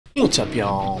What's up,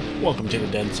 y'all? Welcome to the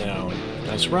Dead Zone.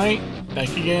 That's right, back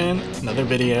again, another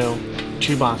video,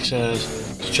 2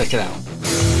 boxes, let's check it out.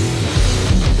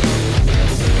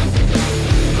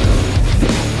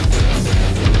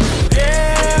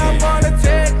 Yeah, I'm gonna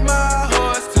take my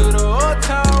horse to the old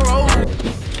town road.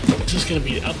 This is going to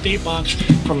be an update box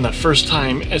from the first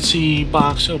time ZECC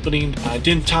Box opening. I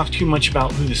didn't talk too much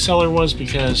about who the seller was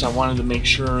because I wanted to make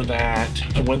sure that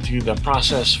I went through the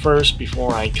process first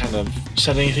before I kind of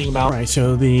said anything about it. All right,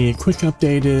 so the quick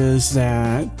update is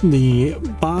that the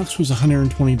box was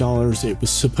 $120. It was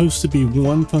supposed to be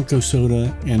 1 Funko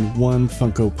soda and 1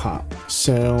 Funko Pop.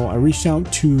 So I reached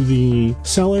out to the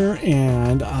seller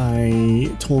and I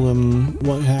told them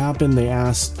what happened. They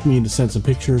asked me to send some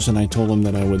pictures and I told them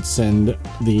that I would send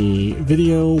the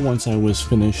video once I was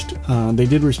finished. They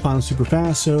did respond super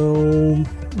fast, so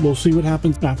we'll see what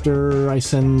happens after I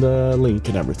send the link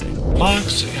and everything.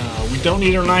 Box, we don't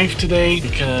need our knife today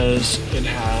because it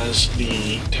has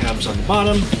the tabs on the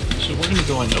bottom. So we're gonna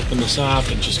go ahead and open this up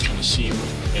and just kind of see what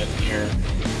we get in here.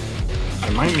 I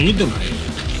might need the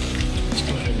knife. Let's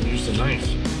go ahead and use the knife.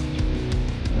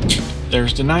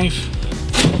 There's the knife.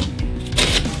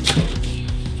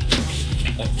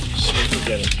 Let's see if we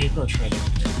get a paper. I'll try to.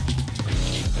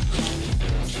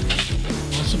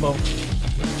 Possible.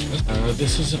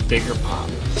 This is a bigger pop.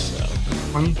 So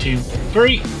 1, 2,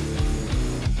 3.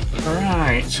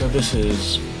 Alright, so this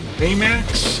is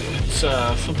Baymax. It's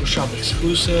a Funko Shop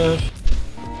exclusive.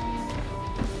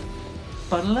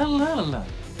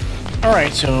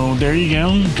 Alright, so there you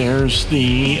go. There's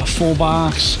the full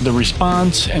box, the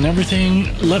response, and everything.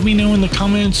 Let me know in the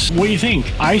comments what you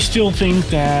think. I still think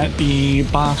that the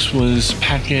box was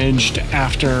packaged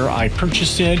after I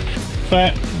purchased it,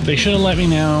 but they should have let me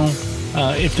know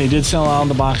if they did sell out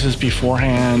the boxes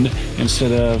beforehand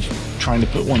instead of trying to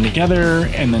put one together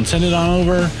and then send it on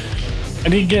over. I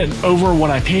did get over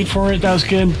what I paid for it. That was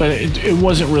good, but it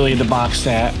wasn't really the box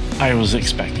that I was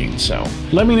expecting. So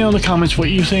let me know in the comments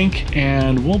what you think,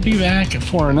 and we'll be back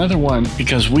for another one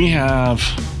because we have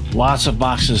lots of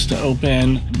boxes to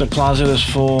open. The closet is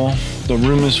full, the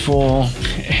room is full,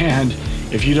 and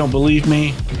if you don't believe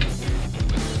me,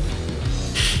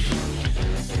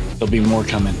 there'll be more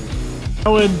coming. I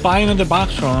would buy another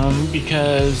box from them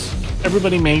because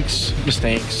everybody makes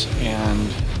mistakes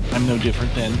and I'm no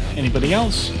different than anybody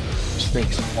else.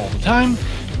 Mistakes all the time.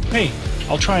 Hey,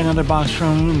 I'll try another box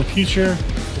from them in the future.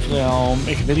 Hopefully I'll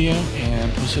make a video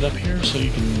and post it up here so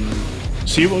you can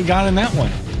see what we got in that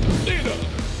one.